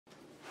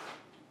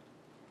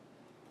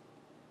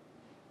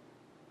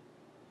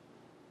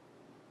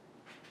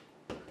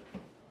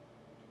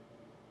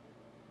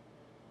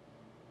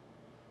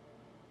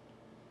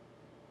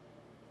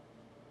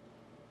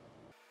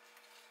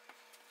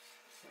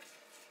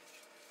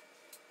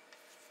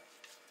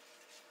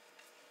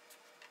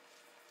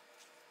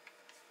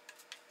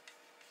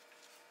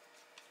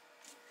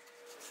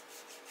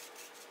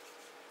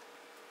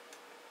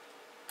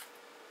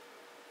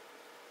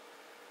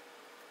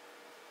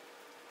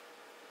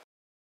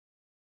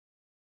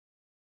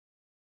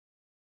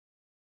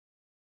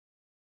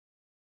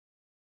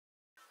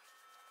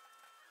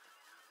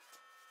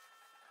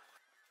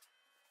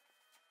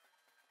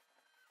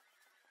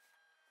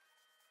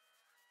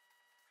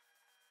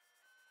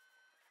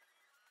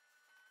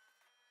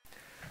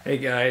Hey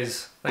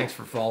guys, thanks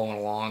for following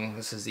along.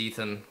 This is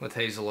Ethan with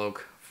Hazel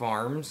Oak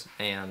Farms,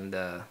 and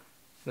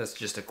that's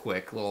just a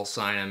quick little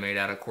sign I made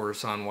out of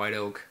quartersawn white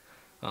oak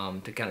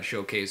to kind of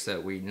showcase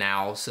that we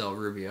now sell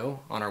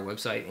Rubio on our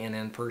website and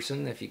in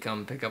person if you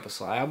come pick up a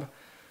slab.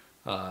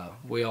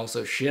 We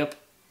also ship,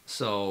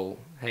 so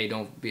hey,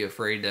 don't be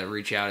afraid to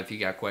reach out if you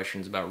got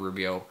questions about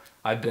Rubio.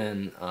 I've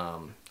been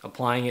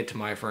applying it to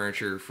my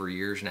furniture for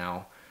years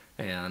now,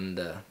 and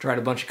tried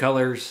a bunch of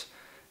colors,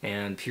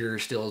 and pure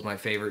still is my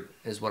favorite,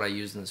 is what I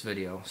used in this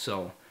video.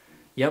 So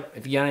yep,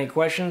 if you got any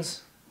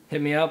questions, hit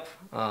me up.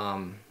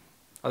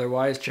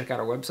 Otherwise, check out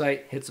our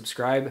website, hit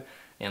subscribe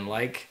and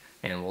like,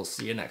 and we'll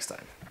see you next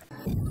time.